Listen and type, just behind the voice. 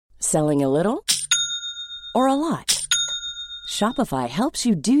Selling a little or a lot? Shopify helps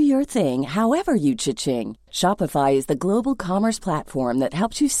you do your thing however you cha-ching. Shopify is the global commerce platform that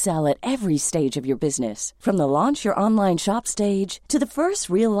helps you sell at every stage of your business. From the launch your online shop stage to the first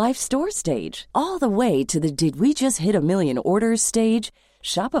real-life store stage, all the way to the did we just hit a million orders stage.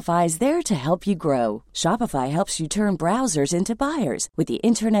 Shopify is there to help you grow. Shopify helps you turn browsers into buyers with the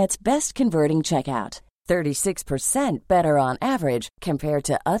internet's best converting checkout. 36% better on average compared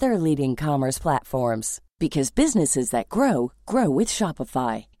to other leading commerce platforms. Because businesses that grow, grow with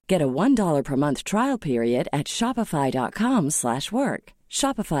Shopify. Get a $1 per month trial period at shopify.com/work.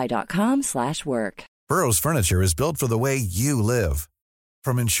 Shopify.com/work. Burrow's furniture is built for the way you live.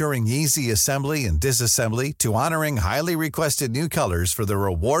 From ensuring easy assembly and disassembly to honoring highly requested new colors for their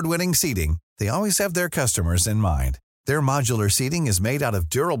award-winning seating, they always have their customers in mind. Their modular seating is made out of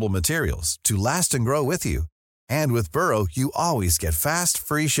durable materials to last and grow with you. And with Burrow, you always get fast,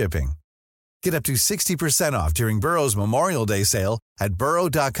 free shipping. Get up to 60% off during Burrow's Memorial Day sale at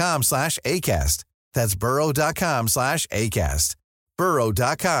burrow.com/ACAST. That's burrow.com/ACAST.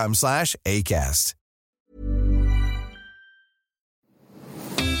 burrow.com/ACAST.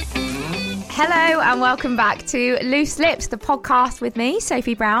 Hello and welcome back to Loose Lips, the podcast with me,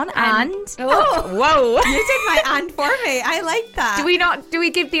 Sophie Brown, and... Whoa! You did my and for me. I like that. Do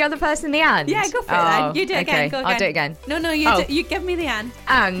we give the other person the and? Yeah, go for it then. You do it again. Go again. I'll do it again. No, you give me the and.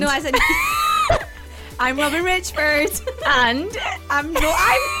 And? No, I said... I'm Robin Richford. And? I'm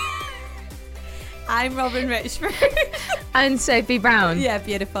Robin Richford. And Sophie Brown. Yeah,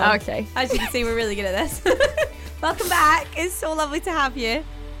 beautiful. Okay. As you can see, we're really good at this. Welcome back. It's so lovely to have you.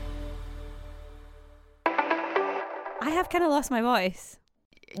 I have kind of lost my voice.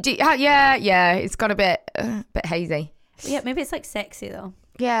 Yeah, it's got a bit hazy. Yeah, maybe it's like sexy though.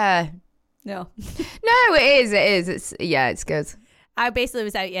 Yeah. No. No, it is. It's good. I basically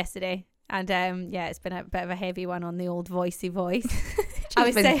was out yesterday. And it's been a bit of a heavy one on the old voicey voice.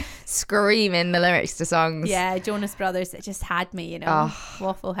 I was screaming the lyrics to songs. Yeah, Jonas Brothers, it just had me,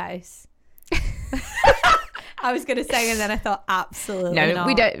 Waffle House. I was going to sing and then I thought, absolutely not.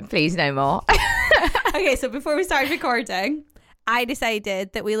 We don't, please no more. Okay, so before we started recording, I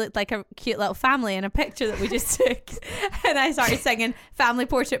decided that we looked like a cute little family in a picture that we just took. And I started singing Family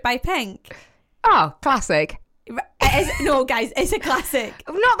Portrait by Pink. Oh, classic. No, guys, it's a classic.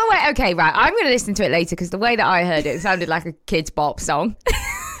 Not the way. Okay, right. I'm going to listen to it later because the way that I heard it sounded like a Kids Bop song.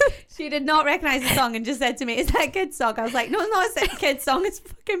 She did not recognise the song and just said to me, "Is that a kid's song?" I was like, "No, it's not a kid's song. It's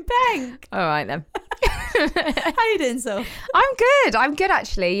fucking Pink." All right then. How are you doing, so? I'm good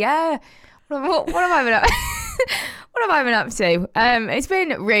actually. Yeah. What have I been up? What have I been up to? It's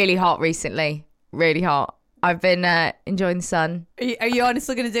been really hot recently. Really hot. I've been enjoying the sun. Are you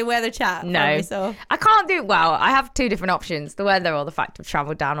honestly going to do weather chat? No. For me, so? I can't do... Well, I have two different options. The weather or the fact I've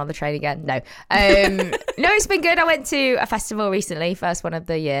travelled down on the train again. No. No, it's been good. I went to a festival recently. First one of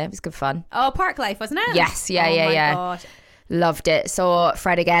the year. It was good fun. Oh, Park Life, wasn't it? Yes. Yeah. Oh my gosh. Loved it. Saw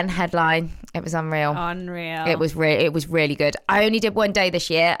Freddie again, headline. It was unreal. It was really good. I only did one day this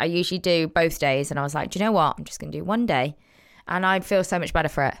year. I usually do both days. And I was like, do you know what? I'm just going to do one day. And I'd feel so much better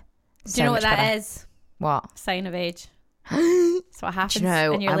for it. Do you know what that is? What? Sign of age. That's what happens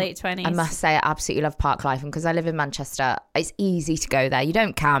in your late 20s. I must say I absolutely love Park Life, and because I live in Manchester, it's easy to go there. You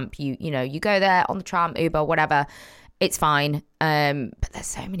don't camp. You go there on the tram, Uber, whatever. It's fine. But there's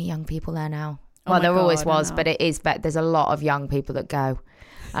so many young people there now. Well, there always was, but it is. But there's a lot of young people that go,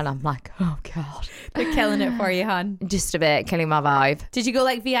 and I'm like, oh god, they're killing it for you, hon. Just a bit, killing my vibe. Did you go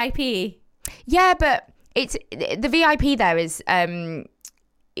like VIP? Yeah, but it's the VIP there is.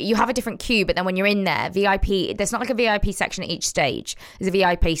 You have a different queue, but then when you're in there, VIP, there's not like a VIP section at each stage. There's a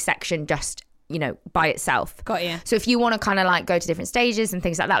VIP section just, by itself. Got you. So if you want to kind of like go to different stages and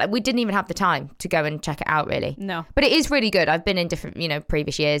things like that, like we didn't even have the time to go and check it out really. No. But it is really good. I've been in different,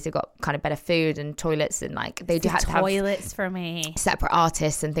 previous years. They've got kind of better food and toilets and like they do have toilets for me. Separate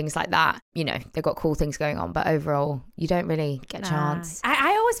artists and things like that. They've got cool things going on, but overall you don't really get a chance.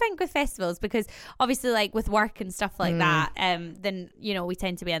 I always think with festivals, because obviously like with work and stuff like that, then, we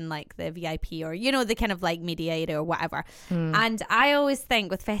tend to be in like the VIP or, the kind of like mediator or whatever. And I always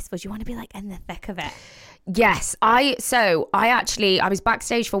think with festivals, you want to be like in the thick of it. Yes, I was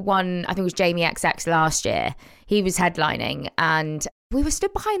backstage for one, I think it was Jamie XX last year. He was headlining and we were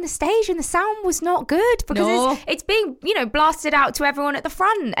stood behind the stage and the sound was not good because it's being, blasted out to everyone at the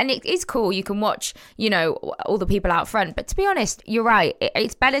front, and it is cool. You can watch, all the people out front. But to be honest, you're right.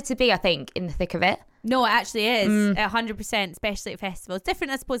 It's better to be, I think, in the thick of it. No, it actually is 100%, especially at festivals.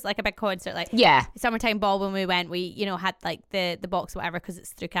 Different, I suppose, like a big concert, like Summertime Ball. When we went, we had like the box or whatever because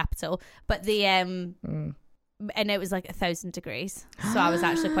it's through Capital. But the and it was like 1,000 degrees. So I was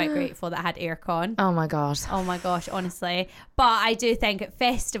actually quite grateful that I had aircon. Oh my God. Oh my gosh, honestly. But I do think at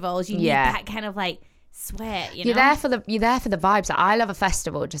festivals you need that kind of like sweat, you know? You're there for the vibes. Like, I love a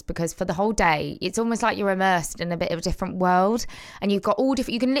festival just because for the whole day it's almost like you're immersed in a bit of a different world, and you've got all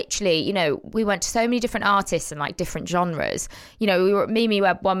different, you can literally, you know, we went to so many different artists and like different genres, you know, we were at Mimi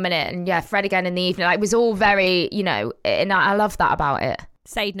Webb 1 minute and Fred again in the evening, like it was all very, you know, and I love that about it.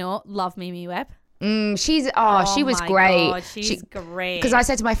 Side note, love Mimi Webb. She was great. God, she's great. Because I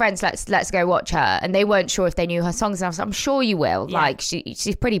said to my friends, let's go watch her, and they weren't sure if they knew her songs, and I was like, I'm sure you will. Yeah. Like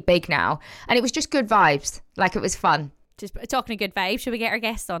she's pretty big now, and it was just good vibes. Like it was fun. Just talking a good vibe. Should we get our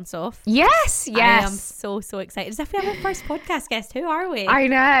guests on, Soph? Yes. I am so excited. As if we have our first podcast guest. Who are we? I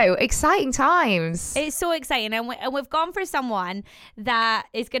know. Exciting times. It's so exciting. And we've gone for someone that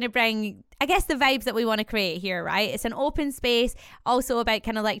is going to bring, I guess, the vibes that we want to create here, right? It's an open space, also about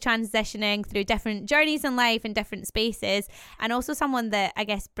kind of like transitioning through different journeys in life and different spaces, and also someone that I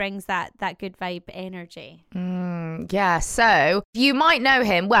guess brings that good vibe energy. Yeah, so you might know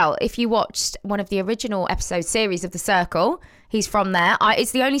him. Well, if you watched one of the original episode series of The Circle, he's from there.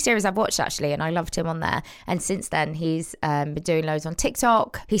 It's the only series I've watched actually, and I loved him on there. And since then, he's been doing loads on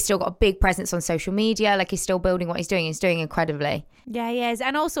TikTok. He's still got a big presence on social media. Like he's still building what he's doing. He's doing incredibly. Yeah, he is.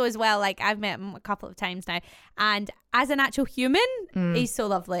 And also as well, like I've met him a couple of times now, and as an actual human, he's so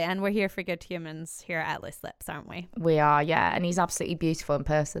lovely. And we're here for good humans here at Atlas Lips, aren't we? We are, yeah. And he's absolutely beautiful in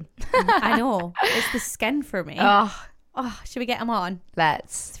person. I know. It's the skin for me. Oh, should we get him on?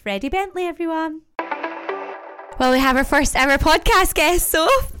 Let's. It's Freddie Bentley, everyone. Well, we have our first ever podcast guest,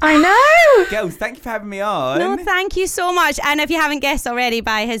 Soph. I know. Girls, thank you for having me on. No, thank you so much. And if you haven't guessed already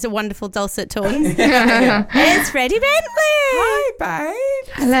by his wonderful dulcet tones, it's Freddie Bentley. Hi,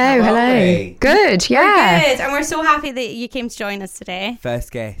 babe. Hello. Good, yeah. We're good. And we're so happy that you came to join us today.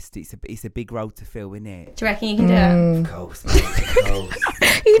 First guest. It's a big role to fill, isn't it? Do you reckon you can do it? Of course, mate, of course.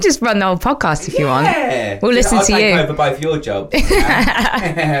 You can just run the whole podcast if you want. We'll listen I'll to take you. over both your jobs.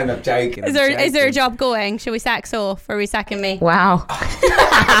 I'm joking. Is there a job going? Shall we sack Soph, or are we sacking me? Wow.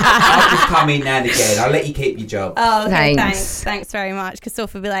 I'll just come in now and again. I'll let you keep your job. Oh, okay, thanks very much. Because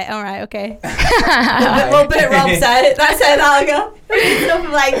Soph will be like, all right, okay. we'll put Rob's out. That's how that'll go. Soph will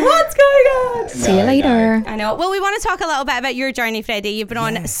be like, what's going on? See you later. I know. Well, we want to talk a little bit about your journey, Freddie. You've been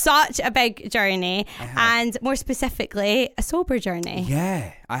on such a big journey, and more specifically, a sober journey.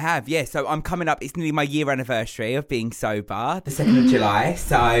 Yeah, I have. Yeah, so I'm coming up. It's nearly my year anniversary of being sober, the 2nd of July.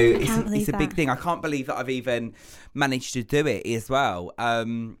 So it's a big thing. I can't believe that I've even managed to do it as well.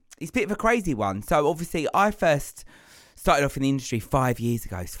 It's a bit of a crazy one. So obviously, I first started off in the industry 5 years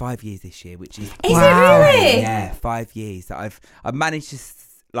ago. It's 5 years this year, which is it really? Yeah, 5 years. I've managed to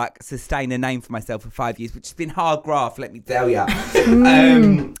sustain a name for myself for 5 years, which has been hard graft, let me tell you.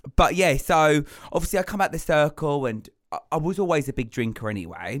 But yeah, so obviously I come out the circle, and I was always a big drinker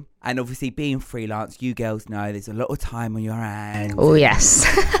anyway. And obviously being freelance, you girls know there's a lot of time on your hands. Oh, yes.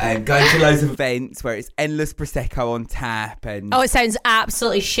 And going to loads of events where it's endless Prosecco on tap. And oh, it sounds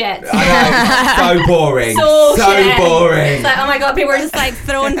absolutely shit. I know, so boring. So boring. It's like, oh my God, people are just like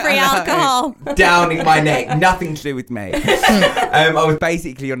throwing free alcohol. Downing my neck. Nothing to do with me. I was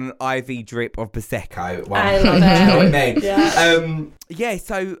basically on an IV drip of Prosecco. I love it. You know what I mean? Yeah. Yeah,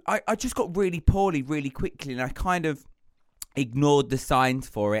 so I just got really poorly really quickly, and I kind of ignored the signs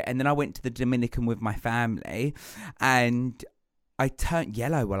for it. And then I went to the Dominican with my family, and I turned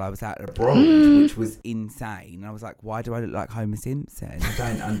yellow while I was out abroad, which was insane. I was like, why do I look like Homer Simpson? I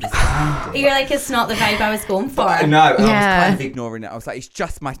don't understand it. You're like, it's not the vibe I was going for. No, I was kind of ignoring it. I was like, it's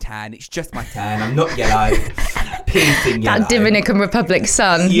just my tan. I'm not yellow. Piercing yellow. That Dominican Republic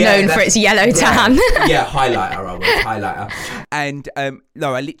sun, known for its yellow tan. Yeah, highlighter. And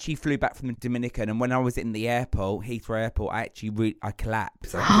no, I literally flew back from the Dominican, and when I was in the airport, Heathrow Airport, I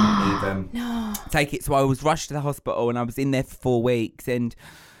collapsed. I couldn't even take it. So I was rushed to the hospital, and I was in there for 4 weeks, and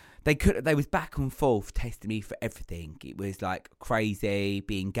they was back and forth testing me for everything. It was like crazy.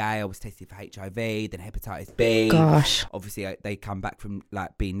 Being gay, I was tested for HIV, then hepatitis B. Gosh. Obviously, they come back from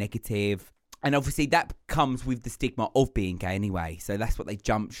like being negative. And obviously that comes with the stigma of being gay anyway. So that's what they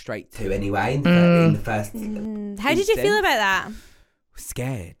jumped straight to anyway in the first How did you feel about that?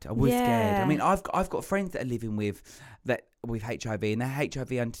 Scared. I was scared. I mean, I've got friends that are living with HIV, and they're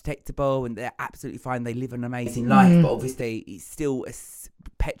HIV undetectable, and they're absolutely fine. They live an amazing life, but obviously it's still a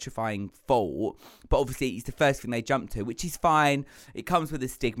petrifying thought. But obviously it's the first thing they jump to, which is fine. It comes with the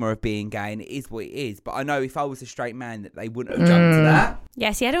stigma of being gay, and it is what it is. But I know if I was a straight man, that they wouldn't have jumped to that.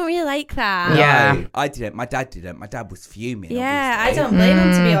 Yeah, see, I don't really like that. No, I didn't. My dad didn't. My dad was fuming. Yeah, obviously. I don't blame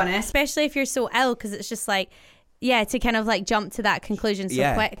him, to be honest, especially if you're so ill, because it's just like, to kind of like jump to that conclusion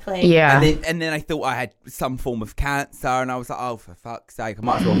so quickly. Yeah. And then I thought I had some form of cancer, and I was like, oh, for fuck's sake, I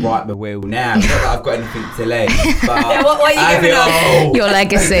might as well write my will now. Not that I've got anything to leave. But what are you giving up? Your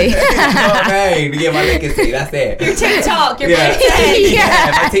legacy. You know what I mean? Yeah, my legacy, that's it. Your TikTok, your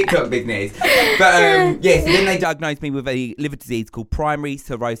my TikTok business. But so then they diagnosed me with a liver disease called primary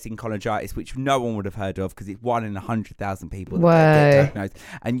sclerosing cholangitis, which no one would have heard of because it's 1 in 100,000 people that get diagnosed.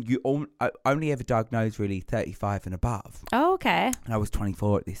 And you only ever diagnosed really 35 and above. Oh, okay. And I was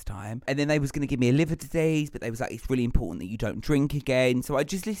 24 at this time. And then they was going to give me a liver disease, but they was like, it's really important that you don't drink again. So I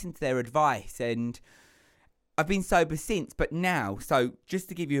just listened to their advice, and I've been sober since. But now, so just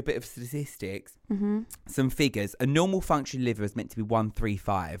to give you a bit of statistics, some figures, a normal function liver is meant to be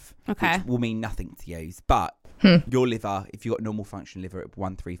 135, which will mean nothing to you. But your liver, if you got normal function liver at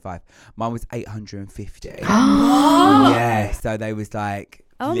 135, mine was 850. Yeah, so they was like,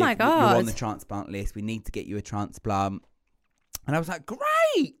 oh my God, you're on the transplant list. We need to get you a transplant. And I was like,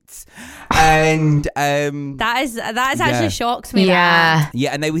 great. And that actually shocks me. Yeah.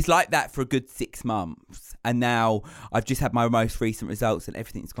 Yeah, and they was like that for a good 6 months. And now I've just had my most recent results and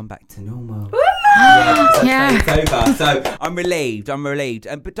everything's gone back to normal. It's over. So I'm relieved.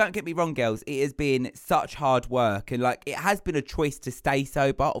 But don't get me wrong, girls, it has been such hard work, and like it has been a choice to stay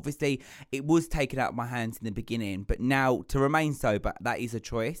sober. Obviously, it was taken out of my hands in the beginning, but now to remain sober, that is a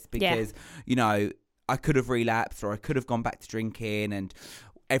choice because, you know, I could have relapsed or I could have gone back to drinking and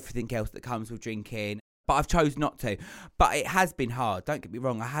everything else that comes with drinking. But I've chosen not to. But it has been hard. Don't get me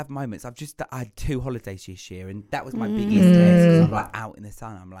wrong. I have moments. I had 2 holidays this year, and that was my biggest test. Because I'm like out in the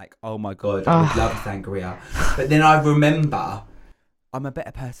sun. I'm like, oh my God, I would love sangria. But then I remember I'm a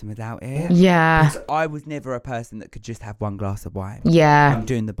better person without it. Yeah. Because I was never a person that could just have 1 glass of wine. Yeah. I'm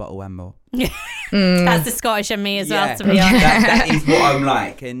doing the bottle and more. That's the Scottish in me as well, to be honest. That is what I'm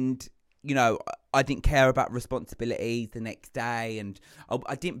like. And, you know, I didn't care about responsibilities the next day, and I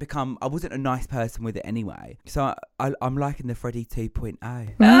wasn't a nice person with it anyway. So I'm liking the Freddie 2.0.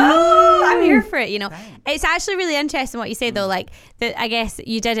 Oh, I'm here for it, you know. Thanks. It's actually really interesting what you say though, like that. I guess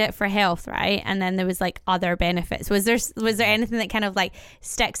you did it for health, right? And then there was like other benefits. Was there anything that kind of like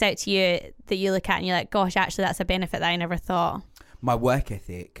sticks out to you that you look at and you're like, gosh, actually that's a benefit that I never thought? My work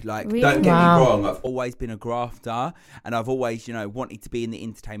ethic, like, really? Don't get me wrong, I've always been a grafter, and I've always, you know, wanted to be in the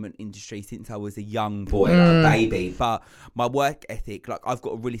entertainment industry since I was a young boy, like a baby. But my work ethic, like, I've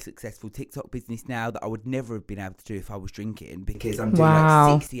got a really successful TikTok business now that I would never have been able to do if I was drinking, because I'm doing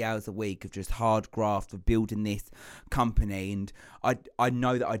like 60 hours a week of just hard graft of building this company, and I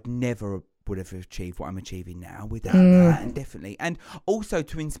know that I'd never would have achieved what I'm achieving now without that, and definitely, and also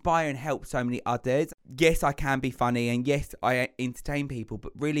to inspire and help so many others. Yes, I can be funny, and yes, I entertain people,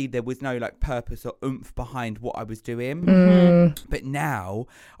 but really there was no like purpose or oomph behind what I was doing. But now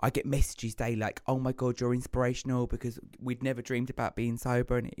I get messages daily like, oh my God, you're inspirational, because we'd never dreamed about being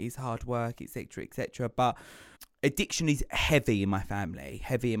sober, and it is hard work, etc, etc. But addiction is heavy in my family,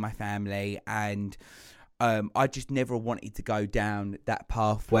 and I just never wanted to go down that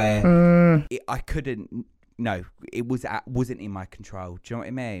path where I couldn't. No, it wasn't in my control. Do you know what I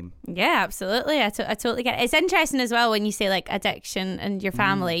mean? Yeah, absolutely. I totally get it. It's interesting as well when you say like addiction and your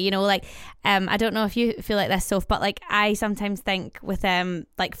family. You know, like I don't know if you feel like this, Soph, but like I sometimes think with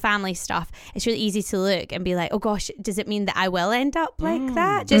like family stuff, it's really easy to look and be like, oh gosh, does it mean that I will end up like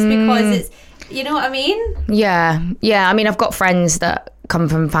that just because it's, you know what I mean? Yeah. I mean, I've got friends that come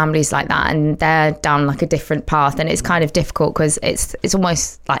from families like that, and they're down like a different path, and it's kind of difficult because it's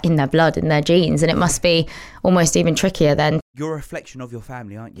almost like in their blood, in their genes, and it must be almost even trickier then. You're a reflection of your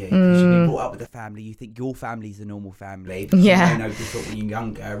family, aren't you? Because you've been brought up with a family, you think your family's a normal family. Yeah. You know this when you're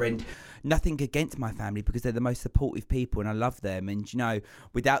younger, and nothing against my family because they're the most supportive people and I love them, and you know,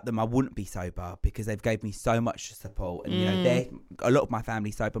 without them I wouldn't be sober because they've gave me so much support, and you know, a lot of my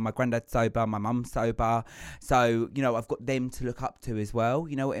family's sober, my granddad's sober, my mum's sober, so you know, I've got them to look up to as well,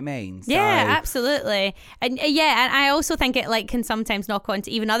 you know what I mean? Yeah, absolutely. And yeah, and I also think it like can sometimes knock on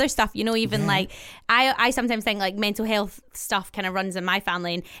to even other stuff, you know, even like I sometimes think like mental health stuff kind of runs in my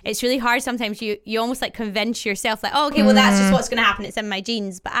family, and it's really hard sometimes. You almost like convince yourself like, oh okay, well that's just what's going to happen, it's in my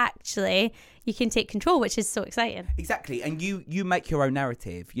genes, but actually you can take control, which is so exciting. Exactly. And you make your own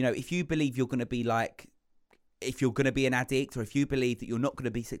narrative. You know, if you believe you're going to be like, if you're going to be an addict, or if you believe that you're not going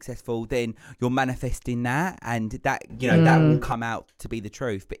to be successful, then you're manifesting that, and that, you know, that will come out to be the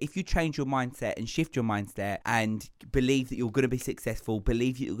truth. But if you change your mindset and shift your mindset and believe that you're going to be successful,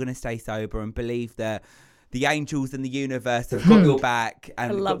 believe that you're going to stay sober, and believe that the angels and the universe have got your back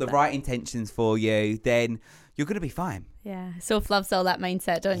and got the right intentions for you, then you're going to be fine. Yeah. Soph loves all that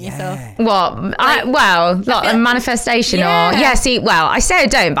mindset, don't you, Soph? What? Like a manifestation or... Yeah, see, well, I say I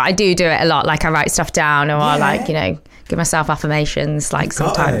don't, but I do it a lot. Like I write stuff down or I like, you know, give myself affirmations like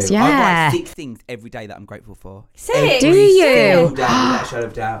sometimes. Yeah. I write 6 things every day that I'm grateful for. 6? Do you? Without a shadow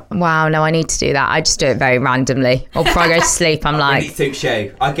of doubt. Wow, no, I need to do that. I just do it very randomly. Or before I go to sleep, I'm like... When it suits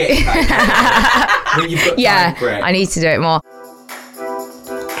you. I get it. When you've got time for it. I need to do it more.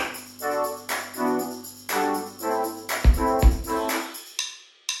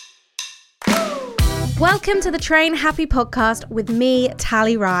 Welcome to the Train Happy podcast with me,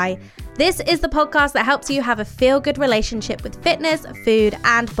 Tally Rye. This is the podcast that helps you have a feel-good relationship with fitness, food,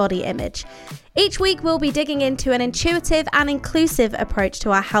 and body image. Each week, we'll be digging into an intuitive and inclusive approach to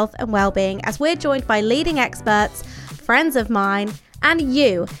our health and well-being as we're joined by leading experts, friends of mine, and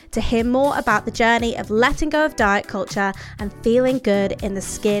you to hear more about the journey of letting go of diet culture and feeling good in the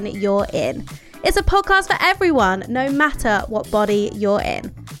skin you're in. It's a podcast for everyone, no matter what body you're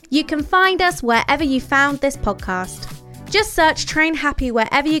in. You can find us wherever you found this podcast. Just search Train Happy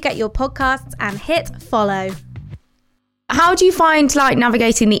wherever you get your podcasts and hit follow. How do you find like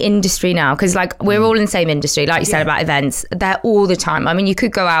navigating the industry now? Because like we're all in the same industry, like you said about events, they're all the time. I mean, you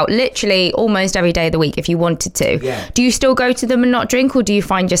could go out literally almost every day of the week if you wanted to. Yeah. Do you still go to them and not drink, or do you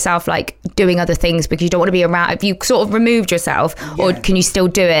find yourself like doing other things because you don't want to be around? Have you sort of removed yourself, or can you still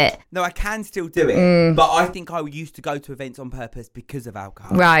do it? No, I can still do it, but I think I used to go to events on purpose because of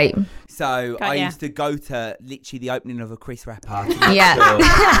alcohol. Right. So I used to go to literally the opening of a Chris Wrap party. Yeah. Sure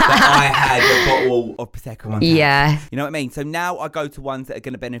that I had a bottle of Prosecco on tap. Yeah. You know what I mean? So now I go to ones that are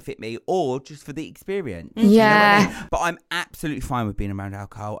going to benefit me, or just for the experience. Yeah. You know what I mean? But I'm absolutely fine with being around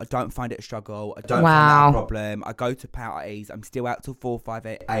alcohol. I don't find it a struggle. I don't find that a problem. I go to parties. I'm still out till 4 or 5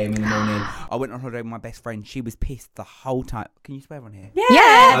 a.m. in the morning. I went on holiday with my best friend. She was pissed the whole time. Can you swear on here?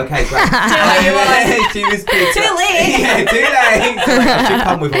 Yeah. Okay, great. She was pissed. Too late. Yeah, too late. I should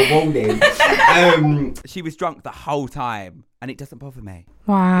come with a warning. She was drunk the whole time, and it doesn't bother me.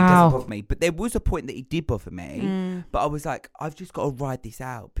 Wow. It doesn't bother me. But there was a point that it did bother me. But I was like, I've just got to ride this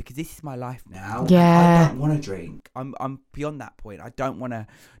out because this is my life now. Yeah. I don't want to drink. I'm beyond that point. I don't want to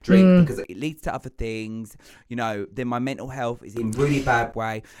drink because it leads to other things. You know, then my mental health is in really bad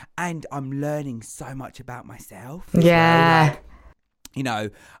way. And I'm learning so much about myself. Yeah. Like, you know,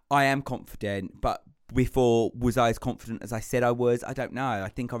 I am confident, but before, was I as confident as I said I was? I don't know. I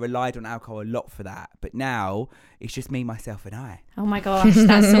think I relied on alcohol a lot for that. But now, it's just me, myself, and I. Oh my gosh,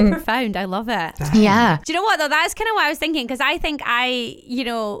 that's so profound. I love it. Yeah. Do you know what, though? That's kind of what I was thinking, because I think you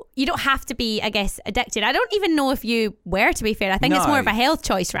don't have to be, I guess, addicted. I don't even know if you were, to be fair. I think it's more of a health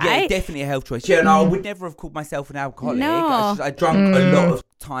choice, right? Yeah, definitely a health choice. Yeah, no, I would never have called myself an alcoholic. No. I drank a lot of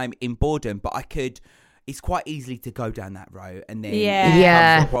time in boredom, but I could... It's quite easily to go down that road and then it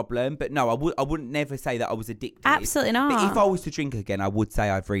becomes a problem. But no, I wouldn't never say that I was addicted. Absolutely not. But if I was to drink again, I would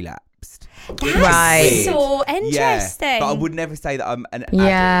say I've relapsed. That's so interesting. Yeah, but I would never say that I'm an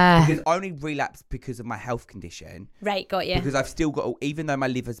addict because I only relapsed because of my health condition. Right, got you. Because I've still got, even though my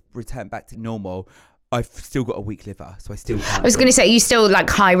liver's returned back to normal, I've still got a weak liver, so I still can't. I was going to say, you still like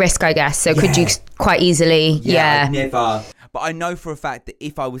high risk, I guess. So could you quite easily? Yeah. I'd never. But I know for a fact that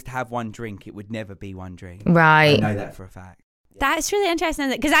if I was to have one drink, it would never be one drink. Right. I know that for a fact. That's really interesting,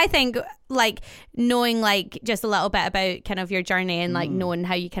 because I think like knowing like just a little bit about kind of your journey and like knowing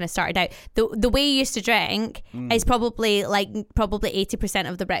how you kind of started out, the way you used to drink is probably 80%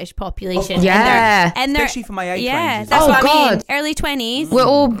 of the British population. Oh, yeah. And especially for my age range. That's what I mean. God. Early 20s. We're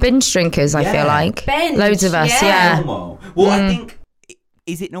all binge drinkers, I feel like. Binge. Loads of us, Normal. Well, I think...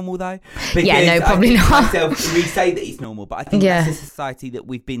 Is it normal though? Because no, probably not. We say that it's normal, but I think that's a society that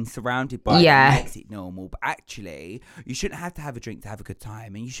we've been surrounded by that makes it normal. But actually, you shouldn't have to have a drink to have a good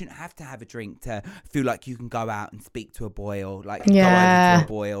time, and you shouldn't have to have a drink to feel like you can go out and speak to a boy or like go over to a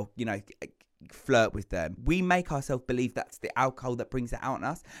boy or, you know, flirt with them. We make ourselves believe that's the alcohol that brings it out on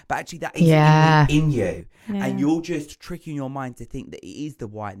us, but actually that isn't in you. And you're just tricking your mind to think that it is the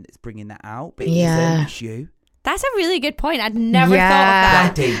wine that's bringing that out, but it isn't, it's you. That's a really good point. I'd never thought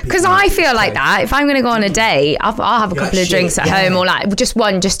of that. Because I feel like that. If I'm going to go on a date, I'll have a couple of drinks at home, or like just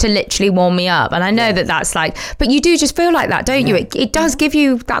one just to literally warm me up. And I know that's like, but you do just feel like that, don't you? It does give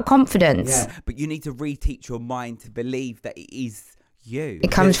you that confidence. Yeah, but you need to reteach your mind to believe that it is you. It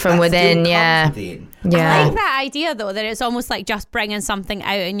comes from within, I like that idea though, that it's almost like just bringing something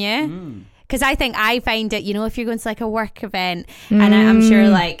out in you. Because I find it, you know, if you're going to like a work event, and I'm sure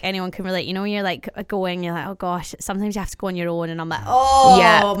like anyone can relate, you know, when you're like going, you're like, oh gosh, sometimes you have to go on your own, and I'm like,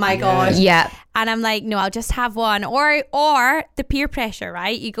 oh my gosh. Yeah. And I'm like, no, I'll just have one. Or the peer pressure,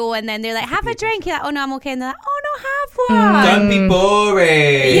 right? You go and then they're like, have a drink. You're like, oh no, I'm okay. And they're like, oh no, have one. Don't be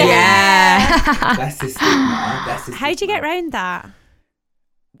boring. Yeah. That's the stigma. How'd you get round that?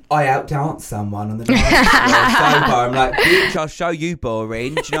 I outdanced someone on the dance floor sober. I'm like, bitch, I'll show you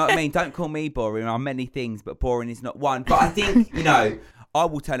boring. Do you know what I mean? Don't call me boring. I'm many things, but boring is not one. But I think, I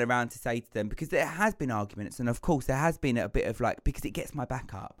will turn around to say to them, because there has been arguments, and of course there has been a bit of like, because it gets my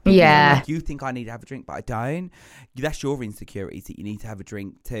back up. Yeah. Like, you think I need to have a drink, but I don't. That's your insecurities that you need to have a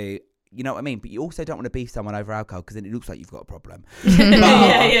drink to. You know what I mean? But you also don't want to beef someone over alcohol, because then it looks like you've got a problem.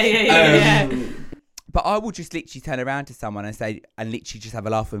 But I will just literally turn around to someone and say, and literally just have a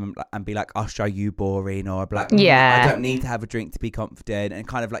laugh with them and be like, I'll show you boring, or I'll be like, I don't need to have a drink to be confident, and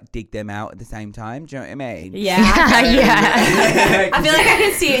kind of like dig them out at the same time. Do you know what I mean? Yeah. I feel like I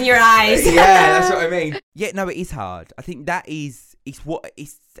can see it in your eyes. Yeah, that's what I mean. Yeah, no, it is hard. I think that is, it's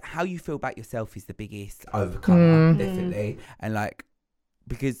how you feel about yourself is the biggest overcomer, definitely. And like,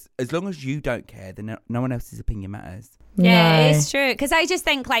 because as long as you don't care, then no one else's opinion matters. Yeah, it's true. Because I just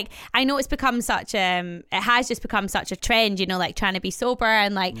think, like, I know it's become such it has just become such a trend, like trying to be sober,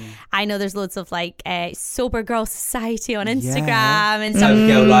 and like I know there's loads of like sober girl society on Instagram and stuff. Sober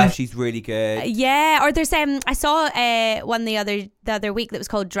Girl Life, she's really good. Yeah, or there's I saw one the other week that was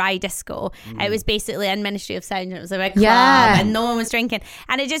called Dry Disco. It was basically in Ministry of Sound, and it was a big club and no one was drinking,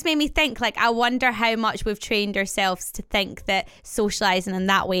 and it just made me think, like, I wonder how much we've trained ourselves to think that socialising in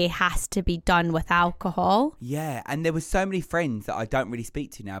that way has to be done with alcohol. Yeah, and there was so many friends that I don't really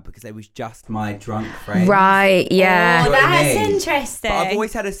speak to now because they was just my drunk friends. Right, yeah. Oh, that's interesting. But I've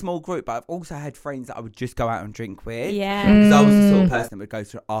always had a small group, but I've also had friends that I would just go out and drink with. Yeah. Because I was the sort of person that would go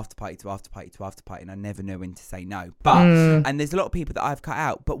to after party to after party to after party, and I never knew when to say no. But, and there's a lot of people that I've cut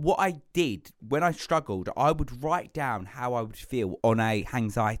out. But what I did when I struggled, I would write down how I would feel on a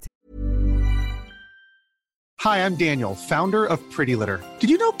anxiety. Hi, I'm Daniel, founder of Pretty Litter.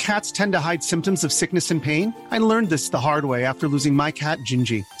 Did you know cats tend to hide symptoms of sickness and pain? I learned this the hard way after losing my cat,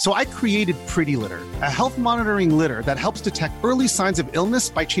 Gingy. So I created Pretty Litter, a health monitoring litter that helps detect early signs of illness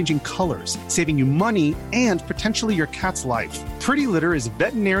by changing colors, saving you money and potentially your cat's life. Pretty Litter is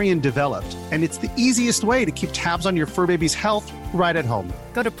veterinarian developed, and it's the easiest way to keep tabs on your fur baby's health right at home.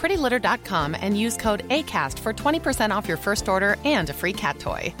 Go to prettylitter.com and use code ACAST for 20% off your first order and a free cat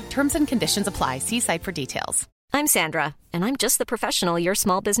toy. Terms and conditions apply. See site for details. I'm Sandra, and I'm just the professional your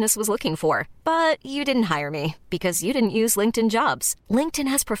small business was looking for. But you didn't hire me because you didn't use LinkedIn Jobs. LinkedIn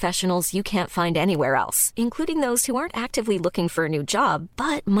has professionals you can't find anywhere else, including those who aren't actively looking for a new job,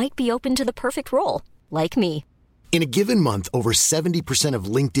 but might be open to the perfect role, like me. In a given month, over 70% of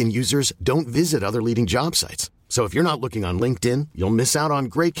LinkedIn users don't visit other leading job sites. So if you're not looking on LinkedIn, you'll miss out on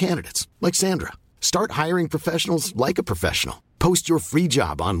great candidates like Sandra. Start hiring professionals like a professional. Post your free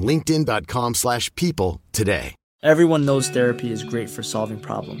job on linkedin.com/people today. Everyone knows therapy is great for solving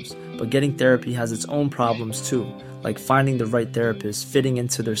problems, but getting therapy has its own problems too, like finding the right therapist, fitting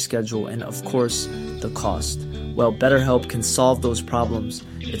into their schedule, and of course, the cost. Well, BetterHelp can solve those problems.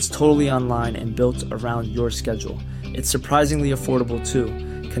 It's totally online and built around your schedule. It's surprisingly affordable too.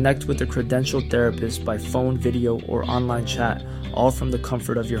 Connect with a credentialed therapist by phone, video, or online chat, all from the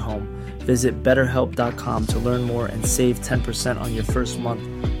comfort of your home. Visit BetterHelp.com to learn more and save 10% on your first month.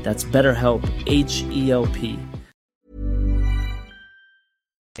 That's BetterHelp, H-E-L-P.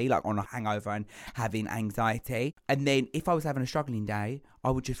 Like on a hangover and having anxiety, and then if I was having a struggling day,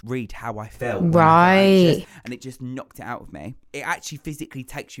 I would just read how I felt, right, and it just knocked it out of me. It actually physically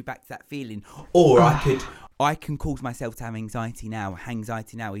takes you back to that feeling. Or I can cause myself to have anxiety now,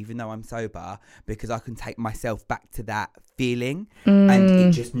 even though I'm sober, because I can take myself back to that feeling, and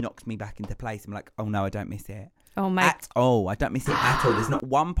it just knocks me back into place. I'm like, oh no, I don't miss it. Oh my! At all, I don't miss it at all. There's not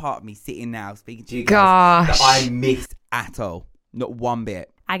one part of me sitting now speaking to you guys that I miss at all. Not one bit.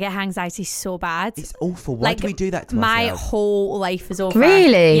 I get anxiety so bad. It's awful. Why do we do that to my ourselves? whole life is over.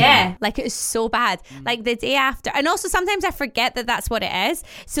 Really? Yeah. Like, it is so bad. Like, the day after. And also, sometimes I forget that that's what it is.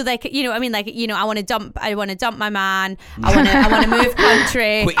 So, like, you know what I mean? Like, I want to dump my man. I want to move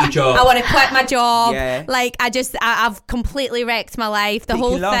country. Quit your job. I want to quit my job. Yeah. Like, I've completely wrecked my life. The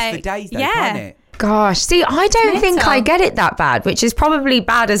whole thing. It can last thing. for days though, can't it? Gosh, see, I don't think I get it that bad, which is probably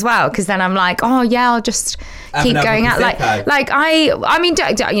bad as well, because then I'm like, oh yeah, I'll just keep going out. Like I mean,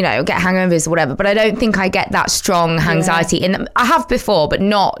 get hangovers or whatever, but I don't think I get that strong anxiety. I have before, but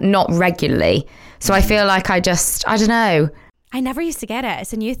not regularly. So I feel like I don't know. I never used to get it.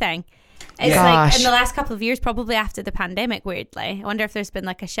 It's a new thing. It's like in the last couple of years, probably after the pandemic, weirdly. I wonder if there's been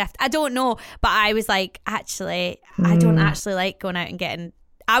like a shift. I don't know, but I was like, actually, I don't actually like going out and getting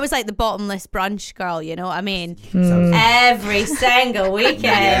I was like the bottomless brunch girl, you know what I mean? Every single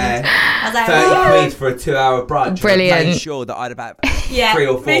weekend. I was like, 30 quid for a 2-hour brunch. Brilliant. I made sure that I'd about 3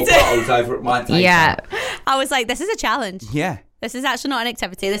 or 4 bottles over at my table. Yeah. I was like, this is a challenge. Yeah. This is actually not an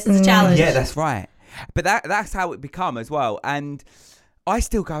activity. This is a challenge. Yeah, that's right. But that's how it become as well. And I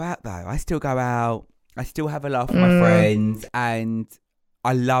still go out, though. I still go out. I still have a laugh with my friends. And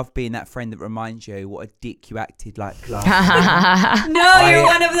I love being that friend that reminds you what a dick you acted like last night. No, you're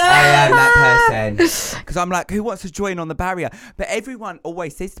one of those. I am that person. Because I'm like, who wants to join on the barrier? But everyone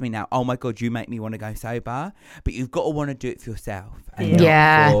always says to me now, oh my God, you make me want to go sober. But you've got to want to do it for yourself. And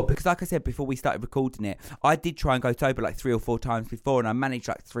because like I said, before we started recording it, I did try and go sober like 3 or 4 times before, and I managed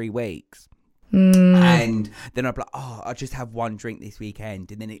like 3 weeks. And then I'd be like, oh, I'll just have 1 drink this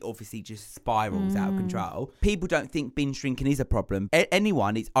weekend, and then it obviously just spirals out of control. People don't think binge drinking is a problem.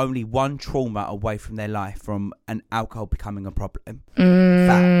 Anyone is only 1 trauma away from their life from an alcohol becoming a problem.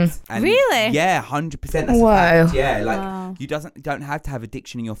 Fact. And really? Yeah, 100%. That's a fact. Yeah, like you don't have to have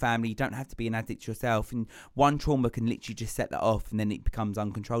addiction in your family. You don't have to be an addict yourself, and 1 trauma can literally just set that off, and then it becomes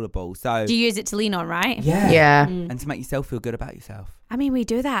uncontrollable. So do you use it to lean on, right? Yeah. And to make yourself feel good about yourself. I mean, we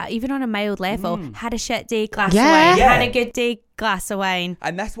do that even on a mild level. Had a shit day, glass of wine. Had a good day, glass of wine.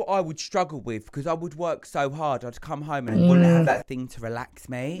 And that's what I would struggle with, because I would work so hard. I'd come home and I wouldn't have that thing to relax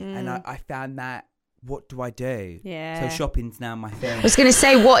me. And I found that, what do I do? Yeah. So shopping's now my thing. I was going to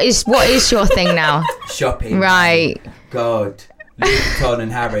say, what is your thing now? Shopping. Right. God. Louis Vuitton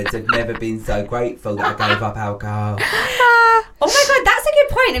and Harrods have never been so grateful that I gave up alcohol. Oh my God, that's a good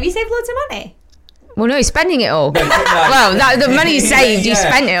point. Have you saved loads of money? Well, no, he's spending it all. Well, the money you saved, you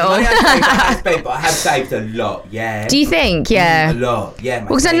spent it all. I have spent, but I have saved a lot, yeah. Do you think? Yeah. A lot, yeah. Well,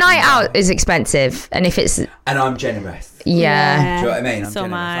 because a night out is expensive, and if it's... And I'm generous. Yeah. Do you know what I mean? I'm So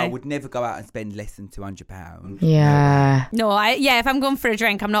generous. I would never go out and spend less than £200. Yeah. No, if I'm going for a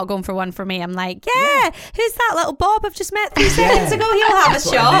drink, I'm not going for one for me. I'm like, who's that little Bob I've just met 3 seconds ago? He'll have That's a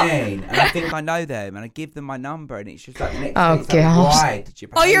what shot. I mean. And I think I know them, and I give them my number, and it's just like the next Oh, day, it's like, God. why did you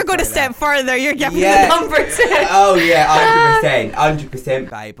pay You're going to for step that? further. You're giving the number to. Oh yeah, 100%,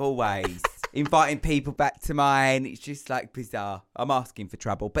 babe, always. Inviting people back to mine, it's just like bizarre. I'm asking for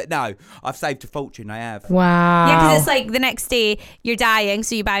trouble, but no, I've saved a fortune. I have. Wow. Yeah, because it's like the next day you're dying,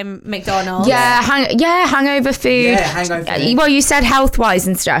 so you buy McDonald's. Hangover food. Yeah, hangover food. Well, you said health-wise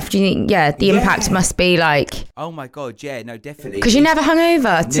and stuff. Do you think? Yeah, the impact must be like. Oh my God, yeah, no, definitely. Because you never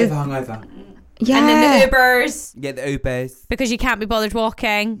hungover. Never hungover. Yeah. And then the Ubers. Yeah, the Ubers. Because you can't be bothered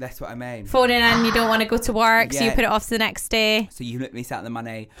walking. That's what I mean. Phoning in, you don't want to go to work, so you Yeah. put it off to the next day. So you miss out on the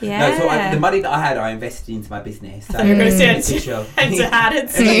money. Yeah. No, so the money that I had, I invested into my business. So You're going to say into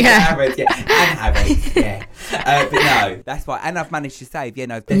Harrods. Harrods, yeah. And Harrods, yeah. But no, that's why. And I've managed to save. Yeah,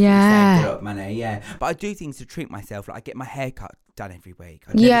 no, I've definitely saved a lot of money, yeah. But I do things to treat myself. Like I get my hair cut done every week.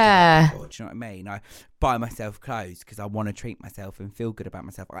 I never did that before, do you know what I mean? I buy myself clothes because I want to treat myself and feel good about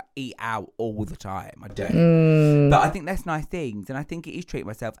myself. I eat out all the time. I do. But I think that's nice things, and I think it is treating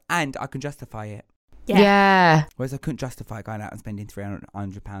myself, and I can justify it. Yeah. Whereas I couldn't justify going out and spending £300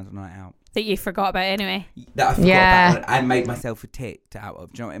 a night out. That you forgot about anyway. That I forgot about and made myself a tit out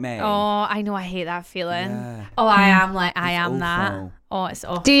of. Do you know what I mean? Oh, I know. I hate that feeling. Yeah. Oh, I am awful. that. Oh, it's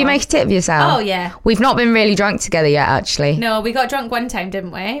awful. Do you make a tit of yourself? Oh, yeah. We've not been really drunk together yet, actually. No, we got drunk one time,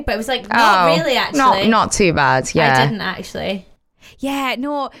 didn't we? But it was like, not really, actually. Not too bad, yeah. I didn't, actually. Yeah,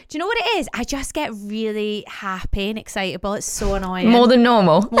 no. Do you know what it is? I just get really happy and excitable. It's so annoying. More than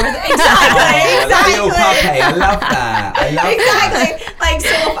normal. Exactly. Little puppy. I love that. Exactly. Like, so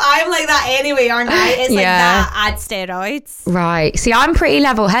if I'm like that anyway, aren't I? It's like that, add steroids. Right. See, I'm pretty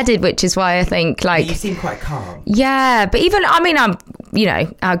level-headed, which is why I think, like... You seem quite calm. Yeah, but even, I mean,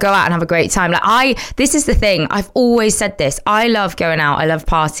 I'll go out and have a great time. Like, this is the thing. I've always said this. I love going out. I love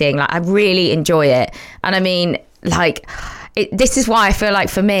partying. Like, I really enjoy it. And I mean, like... this is why I feel like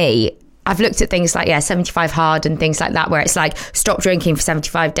for me, I've looked at things like 75 hard and things like that, where it's like stop drinking for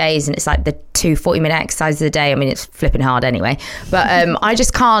 75 days and it's like the 2 40-minute exercises a day. I mean, it's flipping hard anyway, but I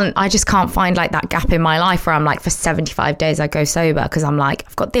just can't find like that gap in my life where I'm like, for 75 days I go sober, because I'm like,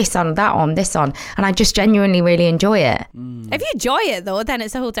 I've got this on, that on, this on, and I just genuinely really enjoy it. If you enjoy it though, then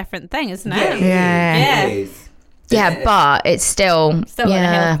it's a whole different thing, isn't it? Yeah. It is. Yeah, but it's still a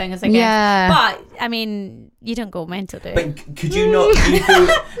health thing, as I guess. Yeah. But I mean, you don't go mental, do you? But could you not? Do you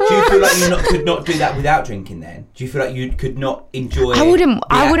feel like you could not do that without drinking? Then do you feel like you could not enjoy? I wouldn't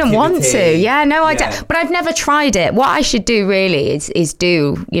want to. Yeah, no, I don't. Yeah. But I've never tried it. What I should do really is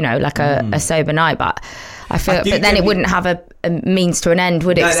do like a sober night. But I feel, but then it wouldn't have a means to an end,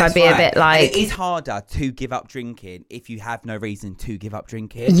 would it? Because I'd be a bit like... And it is harder to give up drinking if you have no reason to give up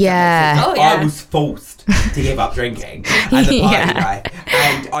drinking. Yeah. Oh, yeah. I was forced to give up drinking and the party, right?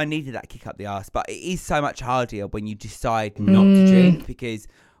 And I needed that kick up the arse. But it is so much harder when you decide not to drink, because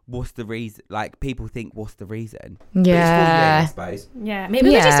what's the reason? Like, people think, what's the reason? Yeah. But it's for you, I suppose. Yeah. Maybe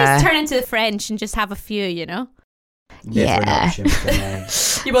we just need to turn into the French and just have a few, you know? Never an option for me.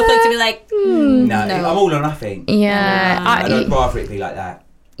 You both look to me like, no, I'm all or nothing. Yeah. I'd rather it be like that.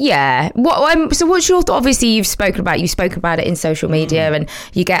 Yeah. So what's your thought? Obviously, you spoke about it in social media, and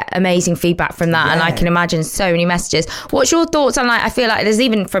you get amazing feedback from that. Yeah. And I can imagine so many messages. What's your thoughts on, like, I feel like there's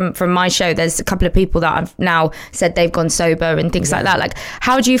even from my show, there's a couple of people that have now said they've gone sober and things like that. Like,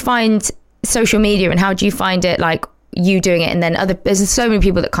 how do you find social media, and how do you find it, like, you doing it, and then there's so many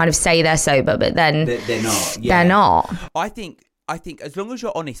people that kind of say they're sober, but then they're not. They're not. I think as long as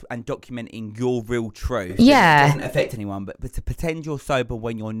you're honest and documenting your real truth, it doesn't affect anyone. But to pretend you're sober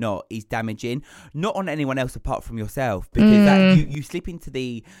when you're not is damaging, not on anyone else apart from yourself, because that, you slip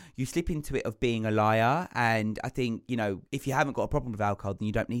into it of being a liar. And I think, you know, if you haven't got a problem with alcohol, then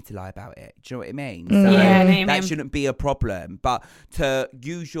you don't need to lie about it. Do you know what I mean? So that shouldn't be a problem. But to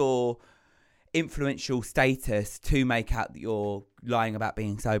use your influential status to make out that you're lying about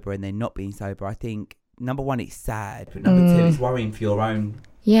being sober and then not being sober, I think, number one, it's sad, but number two, it's worrying for your own.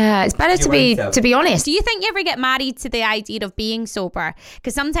 Yeah, it's better to be honest. Do you think you ever get married to the idea of being sober?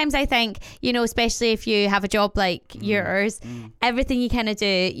 Because sometimes I think, you know, especially if you have a job like yours, everything you kind of do,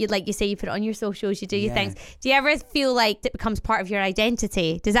 you, like you say, you put it on your socials, you do your things. Do you ever feel like it becomes part of your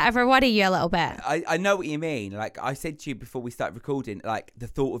identity? Does that ever worry you a little bit? I know what you mean. Like I said to you before we started recording, like the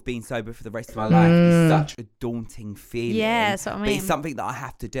thought of being sober for the rest of my life is such a daunting feeling. Yeah, that's what I mean. But it's something that I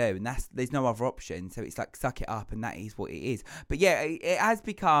have to do, and there's no other option. So it's like, suck it up, and that is what it is. But yeah, it has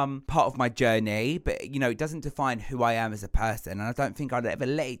become part of my journey, but you know, it doesn't define who I am as a person, and I don't think I'd ever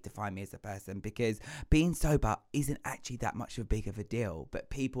let it define me as a person, because being sober isn't actually that much of a big of a deal. But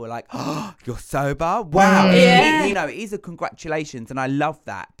people are like, oh, you're sober? Wow. Yeah. You know, it is a congratulations, and I love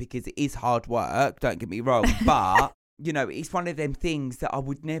that, because it is hard work, don't get me wrong, but you know, it's one of them things that I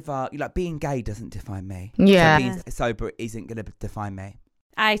would never, like, being gay doesn't define me. Yeah. So being sober isn't going to define me.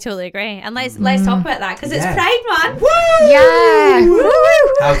 I totally agree. And let's talk about that, because it's Pride Month. Woo! Yeah. Woo!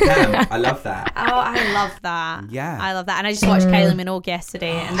 How come? I love that. Oh, I love that. Yeah. I love that. And I just watched Kylie Minogue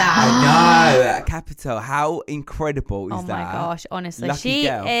yesterday, and that. I know. At Capitol. How incredible is that? Oh my gosh, honestly. Lucky she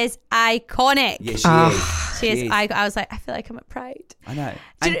girl. is iconic. Yeah, she is. She is. I was like, I feel like I'm at Pride. I know.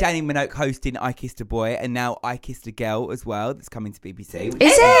 And Danny Minogue hosting I Kissed a Boy, and now I Kissed a Girl as well. That's coming to BBC. Is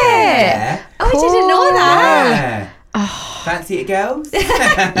it? Yeah. Oh, I didn't know that. Yeah. Oh. Fancy it, girls?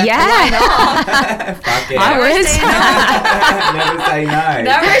 Yeah. Fuck it. I would. Never say no.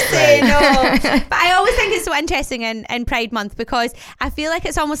 Never say no. But I always think it's so interesting in Pride Month, because I feel like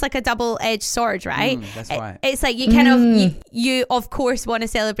it's almost like a double-edged sword, right? That's right. It's like you kind of, you of course want to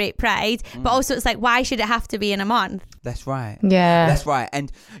celebrate Pride, but also it's like, why should it have to be in a month? That's right. Yeah. That's right. And,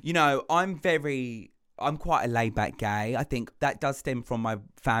 you know, I'm quite a laid-back gay. I think that does stem from my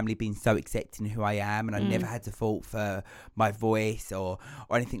family being so accepting of who I am, and I never had to fault for my voice or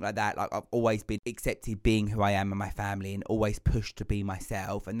anything like that. Like, I've always been accepted being who I am in my family, and always pushed to be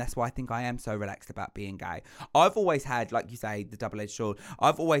myself, and that's why I think I am so relaxed about being gay. I've always had, like you say, the double-edged sword.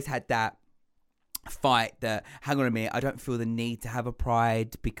 I've always had that fight that, hang on a minute, I don't feel the need to have a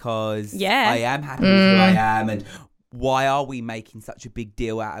pride, because I am happy with who I am, and why are we making such a big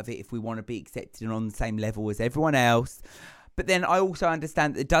deal out of it if we want to be accepted and on the same level as everyone else? But then I also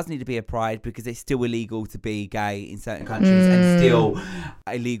understand that there does need to be a pride, because it's still illegal to be gay in certain countries and still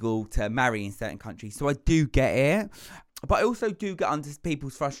illegal to marry in certain countries. So I do get it. But I also do get under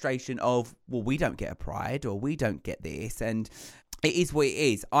people's frustration of, well, we don't get a pride, or we don't get this. And it is what it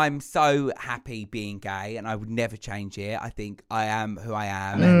is. I'm so happy being gay, and I would never change it. I think I am who I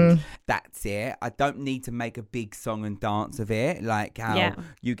am, and that's it. I don't need to make a big song and dance of it, like how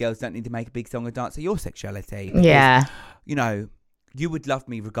you girls don't need to make a big song and dance of your sexuality. Because, you know, you would love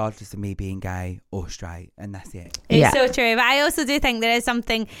me regardless of me being gay or straight, and that's it. It's so true. But I also do think there is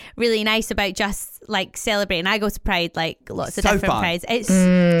something really nice about just like celebrating. I go to Pride, like lots of different prides. It's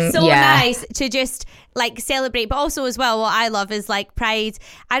so nice to just like celebrate, but also as well, what I love is like Pride.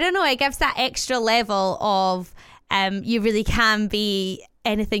 I don't know, it gives that extra level of you really can be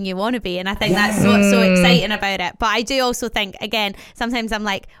anything you want to be. And I think that's what's so exciting about it. But I do also think, again, sometimes I'm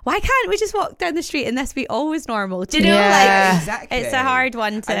like, why can't we just walk down the street and this be always normal? Do you know? Like, exactly. It's a hard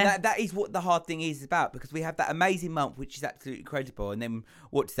one to... And that is what the hard thing is about, because we have that amazing month, which is absolutely incredible. And then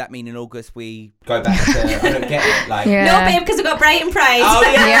what does that mean in August? We go back to, I don't get it. Like, no, babe, because we've got Brighton Pride. Oh,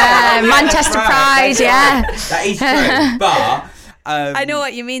 yeah. Manchester Pride, That is true. But... I know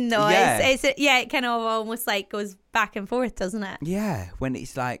what you mean, though. Yeah. It kind of almost like goes back and forth, doesn't it? Yeah, when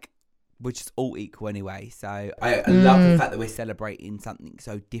it's like we're just all equal anyway. So I love the fact that we're celebrating something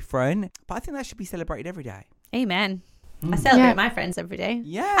so different. But I think that should be celebrated every day. Amen. I celebrate my friends every day.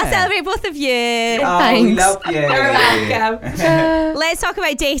 Yeah. I celebrate both of you. Oh, Thanks. we love you. You're welcome. Let's talk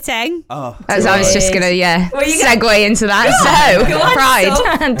about dating. Oh, As I was just going to, segue into that. So,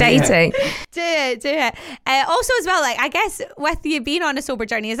 pride and dating. Do it. Also, as well, like, I guess with you being on a sober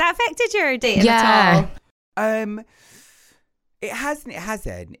journey, has that affected your dating at all? It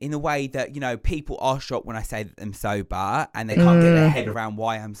hasn't, in a way that, you know, people are shocked when I say that I'm sober and they can't get their head around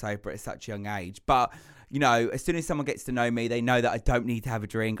why I'm sober at such a young age. But, you know, as soon as someone gets to know me, they know that I don't need to have a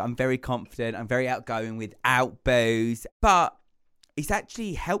drink. I'm very confident. I'm very outgoing without booze. But it's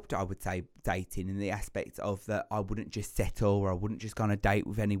actually helped, I would say, dating in the aspect of that I wouldn't just settle or I wouldn't just go on a date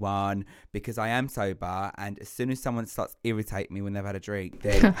with anyone because I am sober. And as soon as someone starts irritating me when they've had a drink,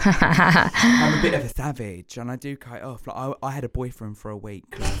 then I'm a bit of a savage and I do cut off. Like I had a boyfriend for a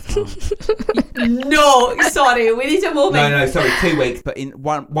week last month. No, sorry, we need a moment. No, sorry, 2 weeks. But in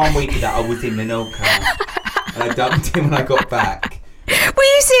one week of that, I was in Menorca and I dumped him when I got back. Were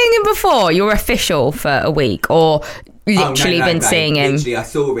you seeing him before? You were official for a week, or literally seeing him? Literally, I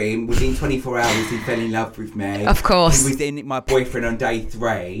saw him within 24 hours. He fell in love with me. Of course. He was in my boyfriend on day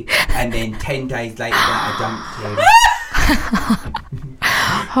 3, and then 10 days later, I dumped him.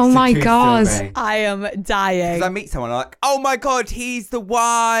 Oh my God. I am dying. Because I meet someone, I'm like, oh my God, he's the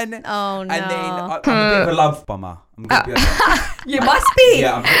one. Oh no. And then I'm a bit of a love bomber. I'm gonna be honest. You must be.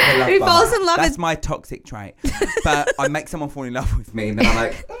 Yeah, I'm a bit of a love Who bomber. falls in love That's with... my toxic trait. But I make someone fall in love with me, and then I'm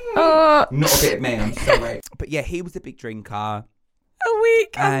like, not a bit of me, I'm sorry. But yeah, he was a big drinker. A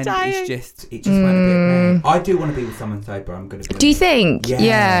week, I'm dying. It just went a bit mad. I do want to be with someone sober. I'm going to be. Do you think?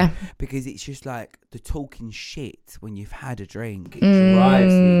 Yeah. Because it's just like the talking shit when you've had a drink. It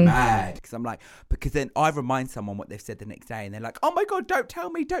drives me mad. Because I'm like, because then I remind someone what they've said the next day, and they're like, "Oh my God, don't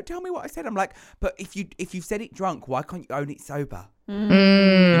tell me what I said." I'm like, but if you've said it drunk, why can't you own it sober? You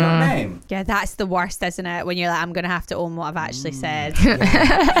know what I mean? Yeah, that's the worst, isn't it? When you're like, I'm going to have to own what I've actually said.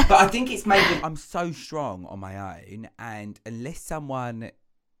 Yeah. But I think it's maybe I'm so strong on my own, and unless someone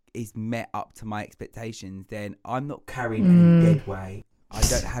is met up to my expectations, then I'm not carrying any dead weight. I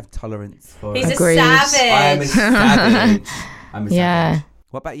don't have tolerance for it. He's a savage. I am a savage. I'm a Yeah. savage.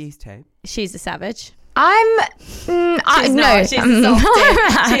 What about you, Tay? She's a savage. She's a softie.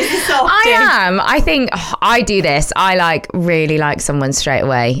 I am. I think I do this. I really like someone straight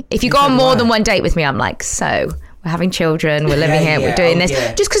away. If you go on more than one date with me, I'm like, so we're having children, we're living here, we're doing this.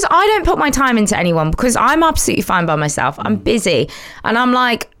 Yeah. Just because I don't put my time into anyone, because I'm absolutely fine by myself. I'm busy. And I'm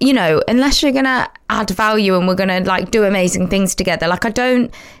like, you know, unless you're going to add value and we're going to do amazing things together. Like I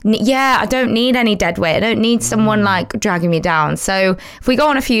don't need any dead weight. I don't need someone dragging me down. So if we go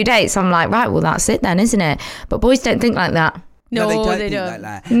on a few dates, I'm like, right, well, that's it then, isn't it? But boys don't think like that. No, they don't think like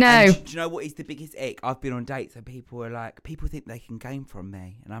that. No. And do you know what is the biggest ick? I've been on dates and people are like, people think they can gain from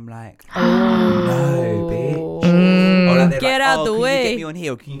me. And I'm like, no, bitch. Get out the way. Can you get me on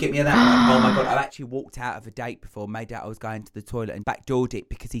here? Or can you get me on that? I'm like, oh my God, I've actually walked out of a date before, made out I was going to the toilet and backdoored it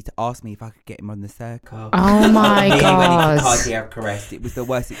because he asked me if I could get him on the circle. Oh my God. Cardiac caressed. It was the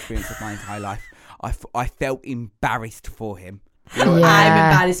worst experience of my entire life. I felt embarrassed for him. I'm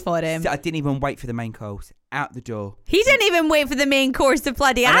embarrassed for him. I didn't even wait for the main course. Out the door. He didn't even wait for the main course to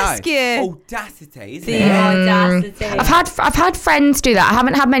bloody ask you. Audacity, isn't it? The audacity. I've had friends do that. I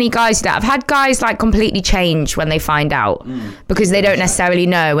haven't had many guys do that. I've had guys completely change when they find out because they don't necessarily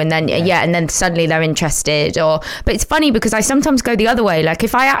know, and then and then suddenly they're interested. But it's funny because I sometimes go the other way. Like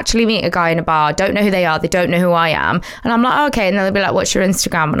if I actually meet a guy in a bar, don't know who they are, they don't know who I am, and I'm like, oh, okay, and then they'll be like, what's your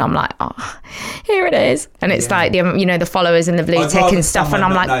Instagram? And I'm like, oh, here it is, and it's like the followers and the blue tick and stuff, and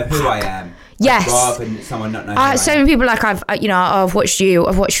I'm like, know who I am. Yes. Rather than someone not knowing so many people I've watched you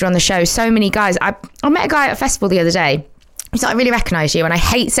on the show. So many guys. I met a guy at a festival the other day, He's like, I really recognise you, and I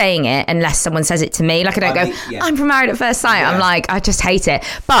hate saying it unless someone says it to me. Like, I don't I'm from Married at First Sight. I'm like, I just hate it.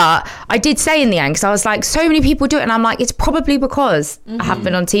 But I did say in the end, because I was like, so many people do it, and I'm like, it's probably because I have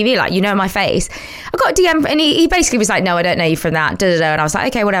been on TV, like, you know my face. I got a DM, and he basically was like, no, I don't know you from that, and I was like,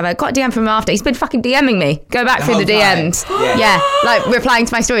 okay, whatever. Got a DM from him after. He's been fucking DMing me. Go back through the DMs. Yeah, like, replying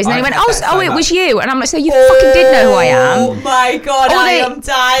to my stories. And then he went, it was you. And I'm like, so you fucking did know who I am. Oh my God, I am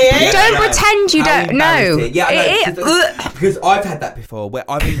dying. Don't pretend you don't know. Because I've had that before, where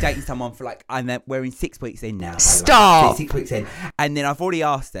I've been dating someone for like, we're in 6 weeks in now. Stop. 6 weeks in. And then I've already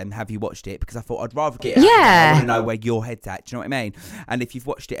asked them, have you watched it? Because I thought I'd rather get it out. I want to know where your head's at. Do you know what I mean? And if you've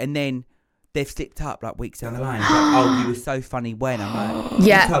watched it, and then they've slipped up like weeks down the line. Like, oh, you were so funny when. I'm like,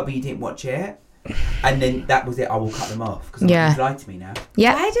 you told me you didn't watch it. And then that was it. I will cut them off because you've lied to me now.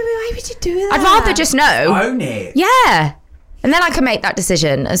 Yeah. Why would you do that? I'd rather just know. Own it. Yeah. And then I can make that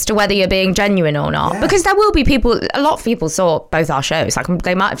decision as to whether you're being genuine or not. Yeah. Because there will be people, a lot of people saw both our shows. Like,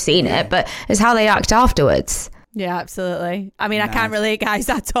 they might have seen it, but it's how they act afterwards. Yeah, absolutely. I mean, I can't relate, guys,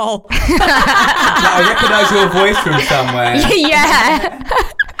 at all. I recognise your voice from somewhere. Yeah.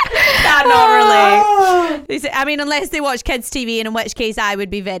 Cannot relate. I mean, unless they watch kids' TV, and in which case I would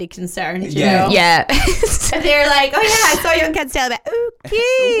be very concerned. You know? Yeah. If they're like, oh yeah, I saw you on kids' TV.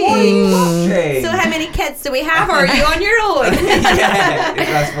 Okay. What are you watching? So how many kids do we have? Or are you on your own? Yeah,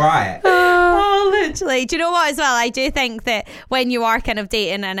 that's right. Oh, literally. Do you know what, as well? I do think that when you are kind of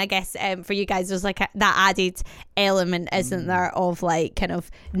dating, and I guess for you guys, there's like that added element, isn't there, of like kind of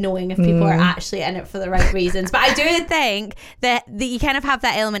knowing if people are actually in it for the right reasons. But I do think that you kind of have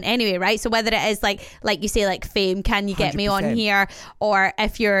that element anyway, right? So whether it is like you say, like fame, can you get 100%. Me on here, or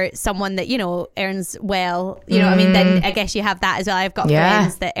if you're someone that, you know, earns well, you know what I mean, then I guess you have that as well. I've got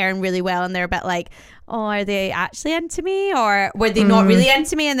friends that earn really well, and they're a bit like, oh, are they actually into me, or were they not really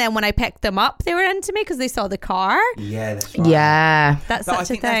into me, and then when I picked them up they were into me because they saw the car? Yeah, that's right. Yeah, that's but such I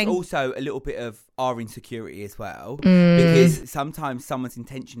think a thing. That's also a little bit of our insecurity as well, because sometimes someone's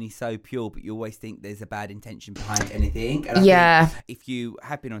intention is so pure, but you always think there's a bad intention behind anything. And I think if you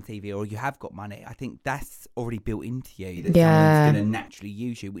have been on TV or you have got money, I think that's already built into you, that someone's going to naturally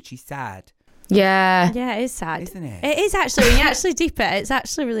use you, which is sad. Yeah, it is sad, isn't it? It is actually. When you actually deep it, it's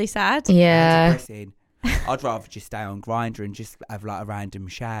actually really sad. Yeah. I'd rather just stay on Grindr and just have like a random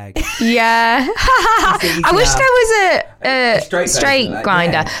shag. Yeah. I wish there was a straight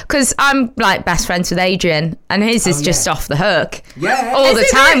Grindr, because I'm like best friends with Adrian, and his is just off the hook. Yeah. All the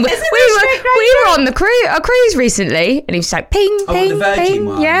time. We were on a cruise recently, and he was like ping, ping, the Virgin ping.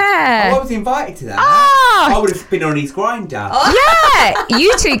 One. Yeah. I was invited to that. Oh. I would have been on his Grindr. Yeah.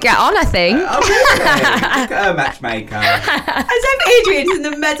 You two get on, I think. Really? Look at her matchmaker. As if Adrian's in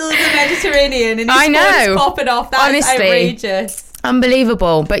the middle of the Mediterranean and his phone's popping off. That's honestly outrageous.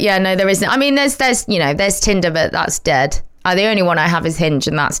 Unbelievable. But yeah, no, there isn't. I mean, there's Tinder, but that's dead. The only one I have is Hinge,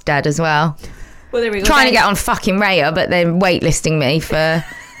 and that's dead as well. Well, there we go. Trying to get on fucking Raya, but they're waitlisting me for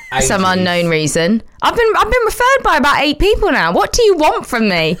some unknown reason. I've been referred by about 8 people now. What do you want from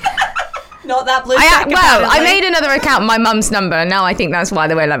me? Not that blue check. I made another account, my mum's number, and now I think that's why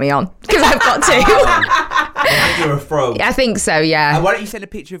they won't let me on, because I've got to. You're a fraud. I think so, yeah. And why don't you send a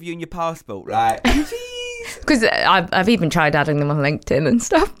picture of you and your passport? Like, because I've even tried adding them on LinkedIn and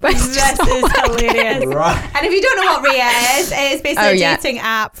stuff. But this is hilarious. Right. And if you don't know what Raya is, it's basically a dating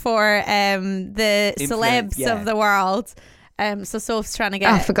app for the celebs of the world. So Soph's trying to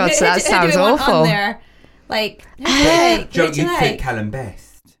get. Oh, for God's sake, that sounds awful. On there? Like, Don't you think Callum Best?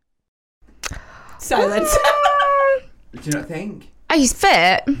 Silence. Do you not think? Oh, he's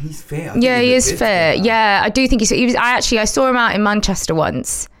fit. He's fit. Yeah, he is fit. Yeah, I do think he's fit. I saw him out in Manchester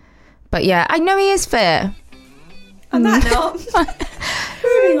once. But yeah, I know he is fit. On that note.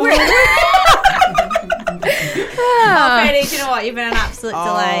 Freddie, do you know what? You've been an absolute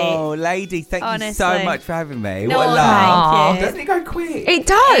delight. Oh, lady, thank you so much for having me. No, what a laugh. thank you. Doesn't it go quick? It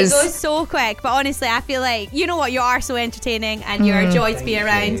does. It goes so quick. But honestly, I feel like, you know what? You are so entertaining and you're a joy to be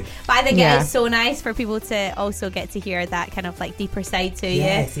around. But I think it is so nice for people to also get to hear that kind of like deeper side to you.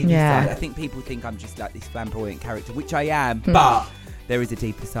 Yes, I think people think I'm just like this flamboyant character, which I am, but there is a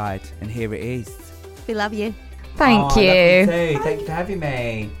deeper side, and here it is. We love you. Thank you. Love you too. Thank you for having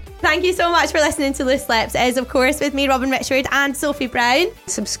me. Thank you so much for listening to Loose Lips. It is, of course, with me, Robin Richard, and Sophie Brown.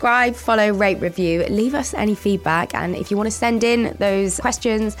 Subscribe, follow, rate, review. Leave us any feedback. And if you want to send in those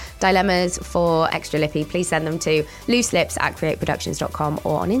questions, dilemmas for Extra Lippy, please send them to looselips@createproductions.com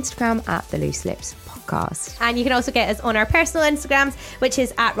or on Instagram @The Loose Lips Podcast. And you can also get us on our personal Instagrams, which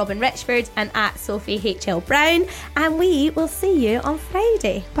is @Robin Richford and @Sophie HL Brown. And we will see you on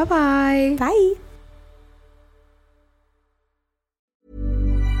Friday. Bye-bye. Bye.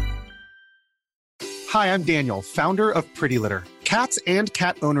 Hi, I'm Daniel, founder of Pretty Litter. Cats and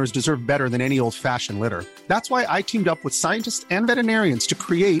cat owners deserve better than any old-fashioned litter. That's why I teamed up with scientists and veterinarians to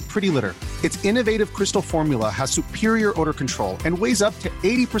create Pretty Litter. Its innovative crystal formula has superior odor control and weighs up to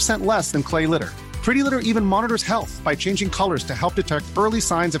 80% less than clay litter. Pretty Litter even monitors health by changing colors to help detect early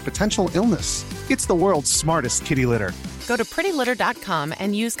signs of potential illness. It's the world's smartest kitty litter. Go to prettylitter.com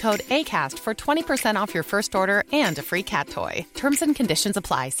and use code ACAST for 20% off your first order and a free cat toy. Terms and conditions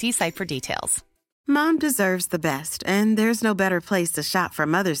apply. See site for details. Mom deserves the best, and there's no better place to shop for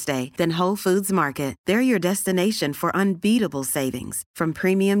Mother's Day than Whole Foods Market. They're your destination for unbeatable savings, from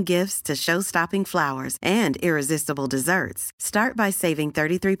premium gifts to show-stopping flowers and irresistible desserts. Start by saving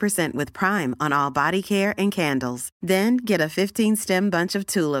 33% with Prime on all body care and candles. Then get a 15-stem bunch of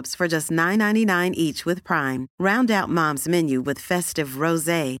tulips for just $9.99 each with Prime. Round out Mom's menu with festive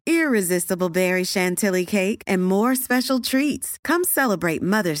rosé, irresistible berry chantilly cake, and more special treats. Come celebrate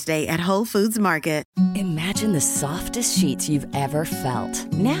Mother's Day at Whole Foods Market. Imagine the softest sheets you've ever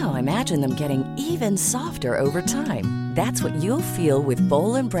felt. Now imagine them getting even softer over time. That's what you'll feel with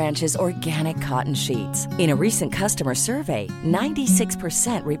Boll & Branch's organic cotton sheets. In a recent customer survey,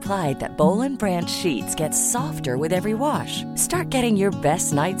 96% replied that Boll & Branch sheets get softer with every wash. Start getting your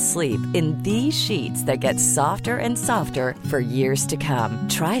best night's sleep in these sheets that get softer and softer for years to come.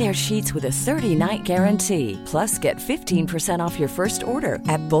 Try their sheets with a 30-night guarantee. Plus, get 15% off your first order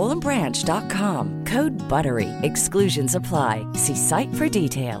at bollandbranch.com. Code BUTTERY. Exclusions apply. See site for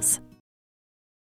details.